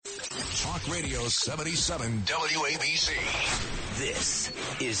Talk Radio 77 WABC. This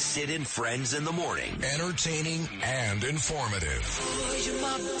is Sid and Friends in the Morning. Entertaining and informative. Oh, you're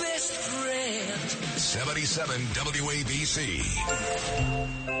my best friend. 77 WABC.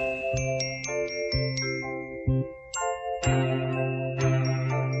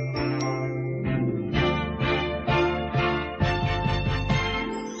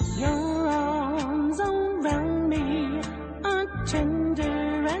 Your arms around me are tender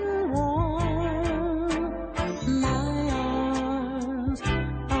and warm. My arms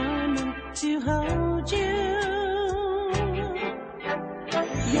are meant to hold you.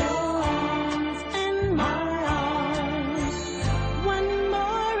 Your arms and my arms. What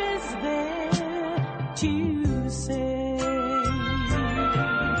more is there to say?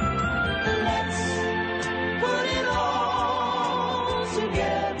 Let's put it all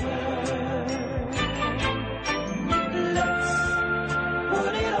together. Let's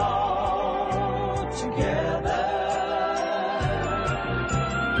put it all together.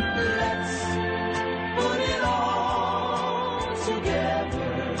 Let's put it all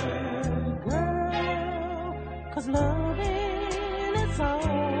together, girl, 'cause loving is all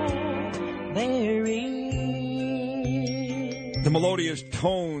there is. The melodious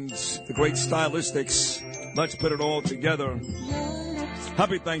tones, the great stylistics. Let's put it all together.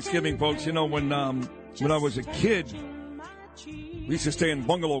 Happy Thanksgiving, folks. You know, when I was a kid, we used to stay in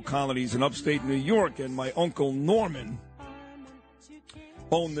bungalow colonies in upstate New York, and my Uncle Norman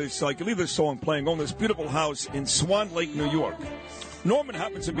owned this, I can leave this song playing, owned this beautiful house in Swan Lake, New York. Norman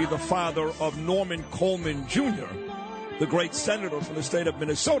happens to be the father of Norman Coleman Jr., the great senator from the state of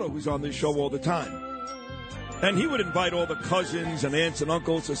Minnesota, who's on this show all the time. And he would invite all the cousins and aunts and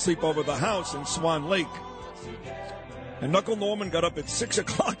uncles to sleep over the house in Swan Lake. And Uncle Norman got up at 6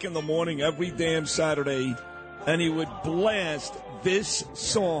 o'clock in the morning every damn Saturday, and he would blast this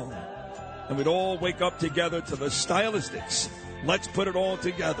song. And we'd all wake up together to the stylistics. Let's put it all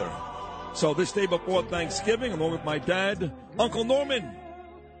together. So this day before Thanksgiving, along with my dad, Uncle Norman,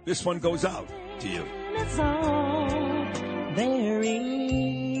 this one goes out to you. It's all there is.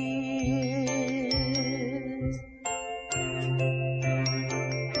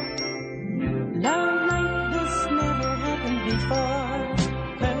 Love like this never happened before.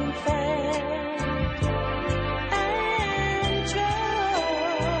 Perfect and true.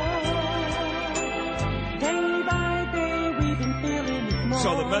 Day by day we've been feeling it more.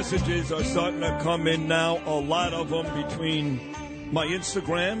 So the messages are starting to come in now, a lot of them between my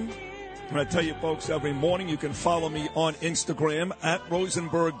Instagram. And I tell you, folks, every morning you can follow me on Instagram at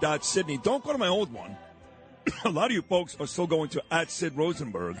rosenberg.sydney. Don't go to my old one. A lot of you folks are still going to at Sid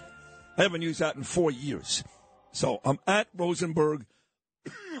Rosenberg. I haven't used that in 4 years. So I'm at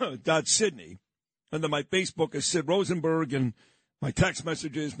rosenberg.sydney. And then my Facebook is Sid Rosenberg. And my text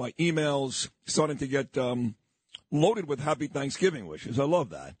messages, my emails, starting to get loaded with happy Thanksgiving wishes. I love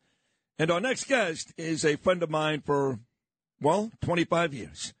that. And our next guest is a friend of mine for, 25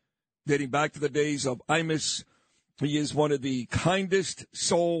 years. Dating back to the days of Imus. He is one of the kindest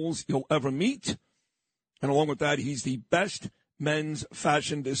souls you'll ever meet. And along with that, he's the best men's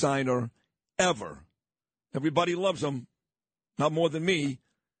fashion designer ever. Everybody loves him, not more than me,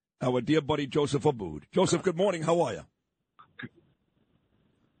 our dear buddy Joseph Abboud. Joseph, good morning. How are you?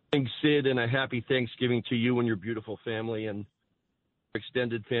 Thanks, Sid, and a happy Thanksgiving to you and your beautiful family and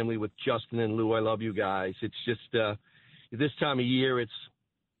extended family with Justin and Lou. I love you guys. It's just this time of year, it's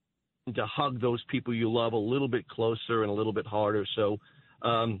to hug those people you love a little bit closer and a little bit harder. So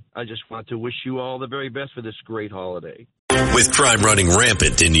I just want to wish you all the very best for this great holiday. With crime running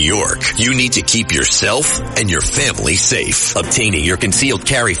rampant in New York, you need to keep yourself and your family safe. Obtaining your concealed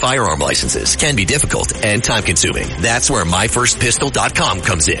carry firearm licenses can be difficult and time-consuming. That's where MyFirstPistol.com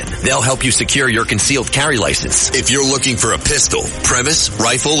comes in. They'll help you secure your concealed carry license. If you're looking for a pistol, premise,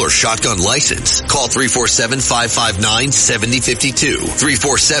 rifle, or shotgun license, call 347-559-7052.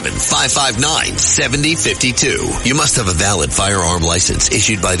 347-559-7052. You must have a valid firearm license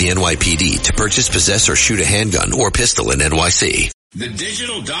issued by the NYPD to purchase, possess, or shoot a handgun or pistol in NYC. The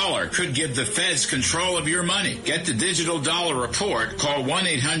digital dollar could give the feds control of your money. Get the digital dollar report. Call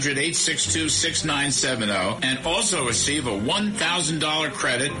 1-800-862-6970 and also receive a $1,000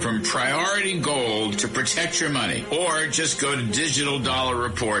 credit from Priority Gold to protect your money. Or just go to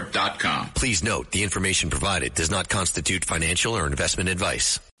digitaldollarreport.com. Please note, the information provided does not constitute financial or investment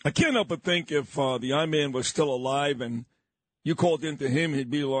advice. I can't help but think if the I-Man was still alive and you called into him,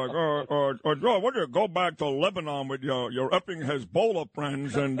 he'd be like, Joe, why don't you go back to Lebanon with your effing Hezbollah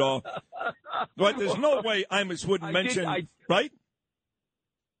friends? And right, there's no way Imus wouldn't mention, right?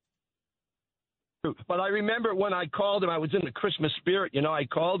 But I remember when I called him, I was in the Christmas spirit. I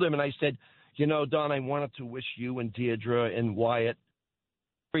called him and I said, Don, I wanted to wish you and Deirdre and Wyatt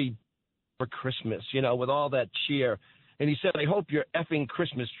for Christmas, with all that cheer. And he said, I hope your effing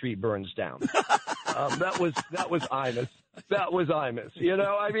Christmas tree burns down. That was Imus. That was Imus.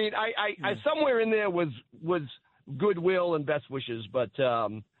 I somewhere in there was goodwill and best wishes, but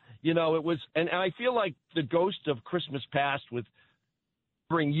it was, and I feel like the ghost of Christmas past with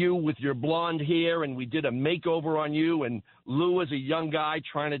bring you with your blonde hair, and we did a makeover on you, and Lou as a young guy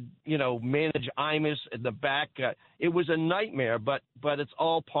trying to, manage Imus at the back. It was a nightmare, but it's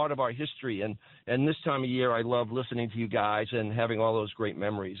all part of our history. And this time of year, I love listening to you guys and having all those great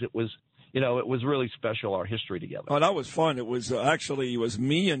memories. It was really special, our history together. Oh, that was fun. It was it was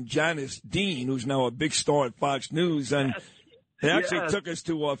me and Janice Dean, who's now a big star at Fox News, and they actually took us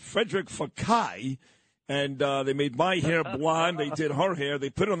to Frederick Fakai. And they made my hair blonde. They did her hair. They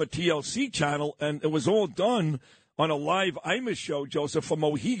put it on the TLC channel, and it was all done on a live Imus show, Joseph, for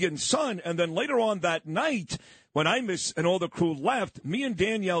Mohegan Sun. And then later on that night, when Imus and all the crew left, me and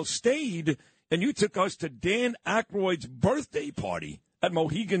Danielle stayed, and you took us to Dan Aykroyd's birthday party at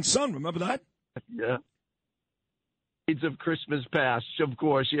Mohegan Sun. Remember that? Yeah. Shades of Christmas past, of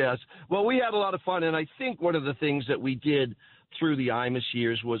course, yes. Well, we had a lot of fun, and I think one of the things that we did through the Imus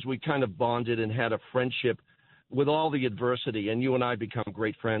years was we kind of bonded and had a friendship with all the adversity, and you and I become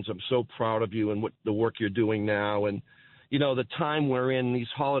great friends. I'm so proud of you and the work you're doing now, and the time we're in, these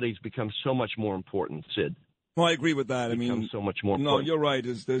holidays become so much more important, Sid. Well, I agree with that. So much more important. No, you're right.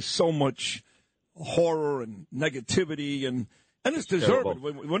 There's so much horror and negativity, and it's deserved.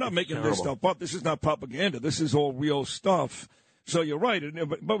 We're not making this stuff up. This is not propaganda. This is all real stuff. So you're right.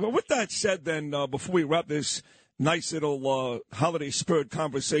 But with that said, then, before we wrap this nice little holiday spirit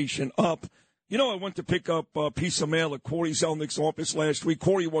conversation up, I went to pick up a piece of mail at Corey Zelnick's office last week.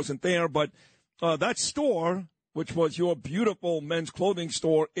 Corey wasn't there, but that store, which was your beautiful men's clothing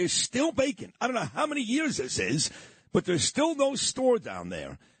store, is still vacant. I don't know how many years this is, but there's still no store down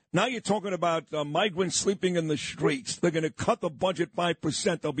there. Now you're talking about migrants sleeping in the streets. They're going to cut the budget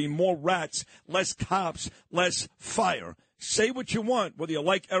 5%. There'll be more rats, less cops, less fire. Say what you want, whether you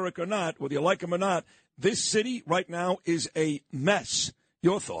like Eric or not, whether you like him or not. This city right now is a mess.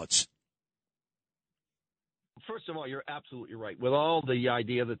 Your thoughts? First of all, you're absolutely right. With all the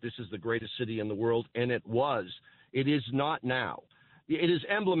idea that this is the greatest city in the world, and it was, it is not now. It is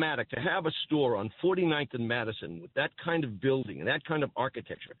emblematic to have a store on 49th and Madison with that kind of building and that kind of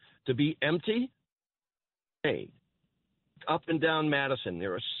architecture to be empty. Hey, up and down Madison,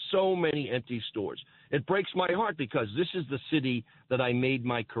 there are so many empty stores. It breaks my heart because this is the city that I made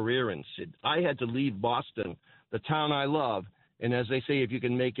my career in, Sid. I had to leave Boston, the town I love, and as they say, if you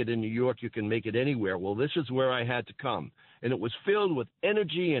can make it in New York, you can make it anywhere. Well, this is where I had to come, and it was filled with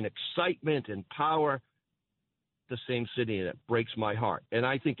energy and excitement and power. The same city, and it breaks my heart. And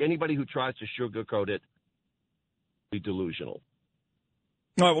I think anybody who tries to sugarcoat it will be delusional.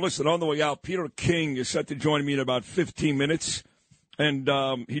 All right, well, listen, on the way out, Peter King is set to join me in about 15 minutes, and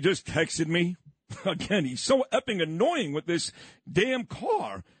he just texted me. Again, he's so effing annoying with this damn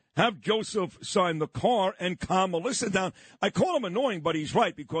car. Have Joseph sign the car and calm Melissa down. I call him annoying, but he's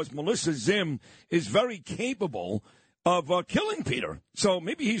right, because Melissa Zim is very capable of killing Peter. So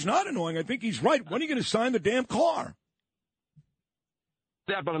maybe he's not annoying. I think he's right. When are you going to sign the damn car?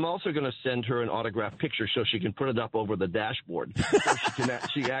 That, but I'm also going to send her an autographed picture so she can put it up over the dashboard. So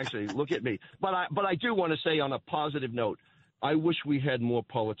she can actually look at me. But I do want to say on a positive note, I wish we had more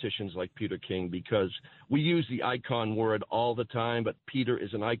politicians like Peter King, because we use the icon word all the time, but Peter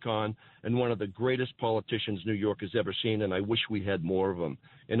is an icon and one of the greatest politicians New York has ever seen, and I wish we had more of them.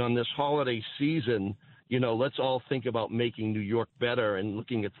 And on this holiday season, let's all think about making New York better and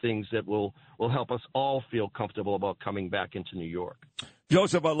looking at things that will help us all feel comfortable about coming back into New York.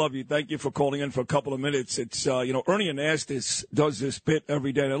 Joseph, I love you. Thank you for calling in for a couple of minutes. It's, Ernie Anastas does this bit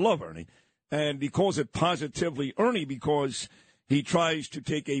every day, and I love Ernie. And he calls it Positively Ernie because he tries to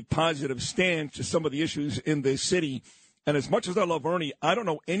take a positive stance to some of the issues in this city. And as much as I love Ernie, I don't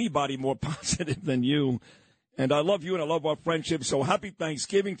know anybody more positive than you. And I love you, and I love our friendship. So happy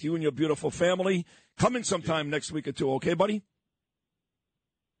Thanksgiving to you and your beautiful family. Come in sometime next week or two, okay, buddy?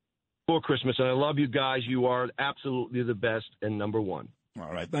 For Christmas, and I love you guys. You are absolutely the best and number one.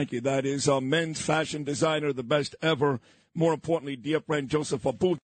 All right, thank you. That is men's fashion designer, the best ever. More importantly, dear friend Joseph Abboud.